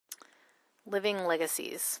Living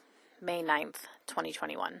Legacies, May 9th,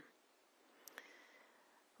 2021.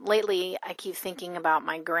 Lately, I keep thinking about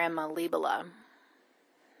my grandma Libela.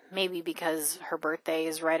 Maybe because her birthday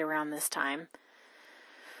is right around this time.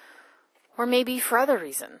 Or maybe for other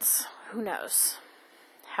reasons. Who knows?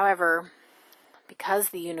 However, because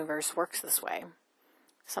the universe works this way,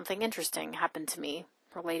 something interesting happened to me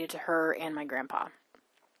related to her and my grandpa.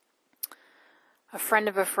 A friend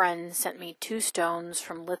of a friend sent me 2 stones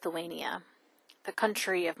from Lithuania, the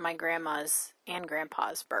country of my grandma's and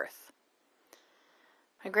grandpa's birth.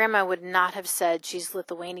 My grandma would not have said she's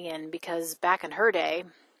Lithuanian because back in her day,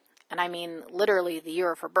 and I mean literally the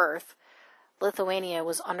year of her birth, Lithuania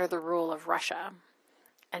was under the rule of Russia,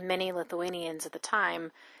 and many Lithuanians at the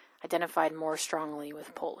time identified more strongly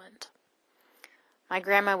with Poland. My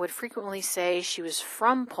grandma would frequently say she was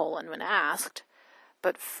from Poland when asked,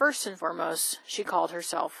 but first and foremost, she called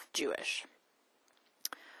herself Jewish.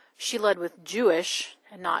 She led with Jewish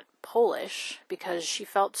and not Polish because she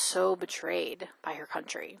felt so betrayed by her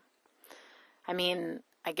country. I mean,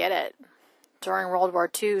 I get it. During World War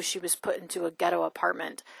II, she was put into a ghetto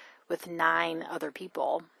apartment with 9 other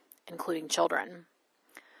people, including children.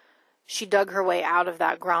 She dug her way out of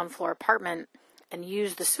that ground floor apartment and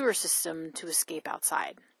used the sewer system to escape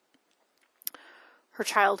outside. Her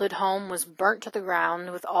childhood home was burnt to the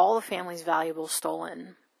ground with all the family's valuables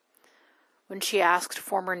stolen. When she asked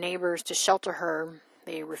former neighbors to shelter her,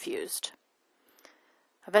 they refused.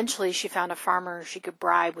 Eventually, she found a farmer she could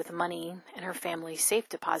bribe with money in her family's safe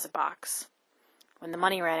deposit box. When the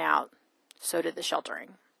money ran out, so did the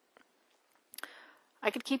sheltering. I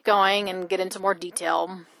could keep going and get into more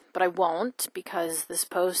detail, but I won't because this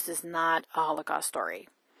post is not a Holocaust story.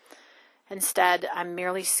 Instead, I'm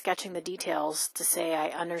merely sketching the details to say I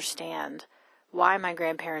understand why my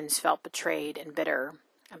grandparents felt betrayed and bitter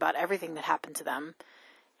about everything that happened to them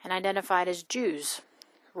and identified as Jews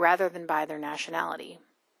rather than by their nationality.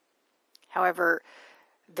 However,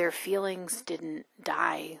 their feelings didn't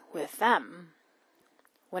die with them.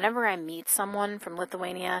 Whenever I meet someone from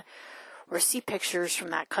Lithuania or see pictures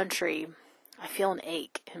from that country, I feel an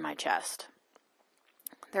ache in my chest.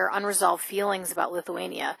 There are unresolved feelings about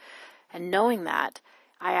Lithuania, and knowing that,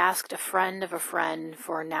 I asked a friend of a friend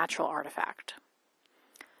for a natural artifact.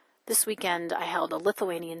 This weekend, I held a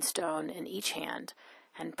Lithuanian stone in each hand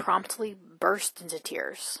and promptly burst into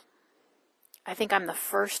tears. I think I'm the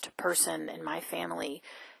first person in my family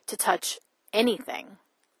to touch anything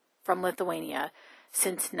from Lithuania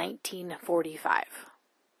since 1945.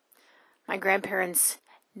 My grandparents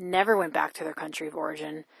never went back to their country of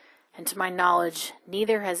origin, and to my knowledge,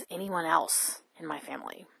 neither has anyone else in my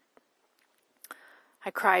family.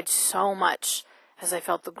 I cried so much as I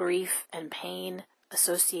felt the grief and pain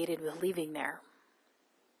associated with leaving there.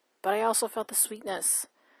 But I also felt the sweetness,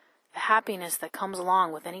 the happiness that comes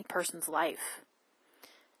along with any person's life.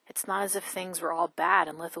 It's not as if things were all bad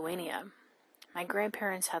in Lithuania. My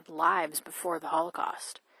grandparents had lives before the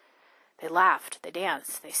Holocaust. They laughed, they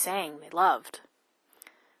danced, they sang, they loved.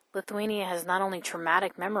 Lithuania has not only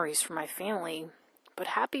traumatic memories for my family, but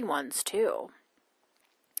happy ones too.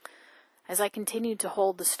 As I continued to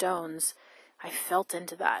hold the stones, I felt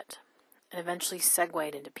into that and eventually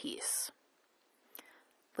segued into peace.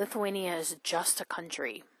 Lithuania is just a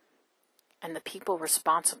country, and the people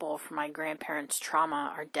responsible for my grandparents'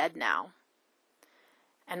 trauma are dead now.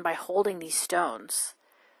 And by holding these stones,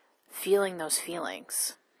 feeling those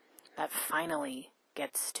feelings, that finally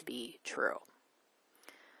gets to be true.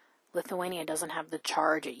 Lithuania doesn't have the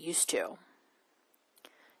charge it used to.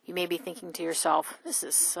 You may be thinking to yourself, this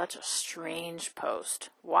is such a strange post.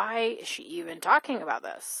 Why is she even talking about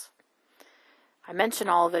this? I mention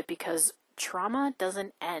all of it because trauma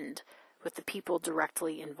doesn't end with the people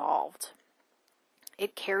directly involved.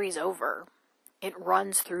 It carries over. It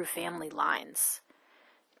runs through family lines.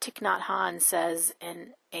 Thich Nhat Hanh says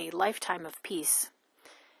in A Lifetime of Peace,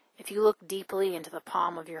 if you look deeply into the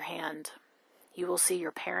palm of your hand, you will see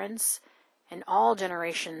your parents and all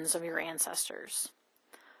generations of your ancestors.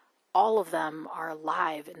 All of them are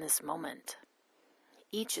alive in this moment.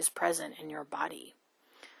 Each is present in your body.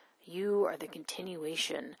 You are the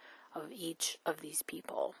continuation of each of these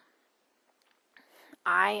people.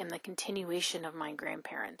 I am the continuation of my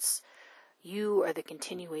grandparents. You are the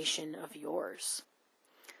continuation of yours.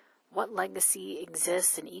 What legacy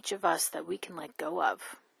exists in each of us that we can let go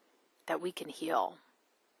of, that we can heal?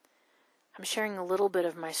 I'm sharing a little bit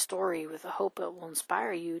of my story with the hope it will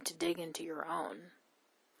inspire you to dig into your own.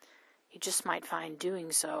 You just might find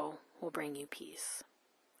doing so will bring you peace.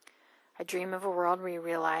 I dream of a world where we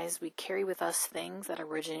realize we carry with us things that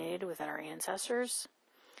originated with our ancestors,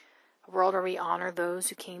 A world where we honor those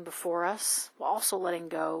who came before us, while also letting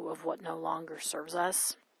go of what no longer serves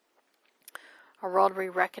us. A world where we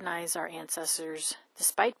recognize our ancestors,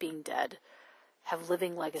 despite being dead, have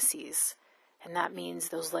living legacies, and that means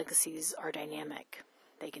those legacies are dynamic.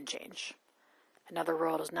 They can change. Another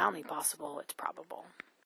world is not only possible, it's probable.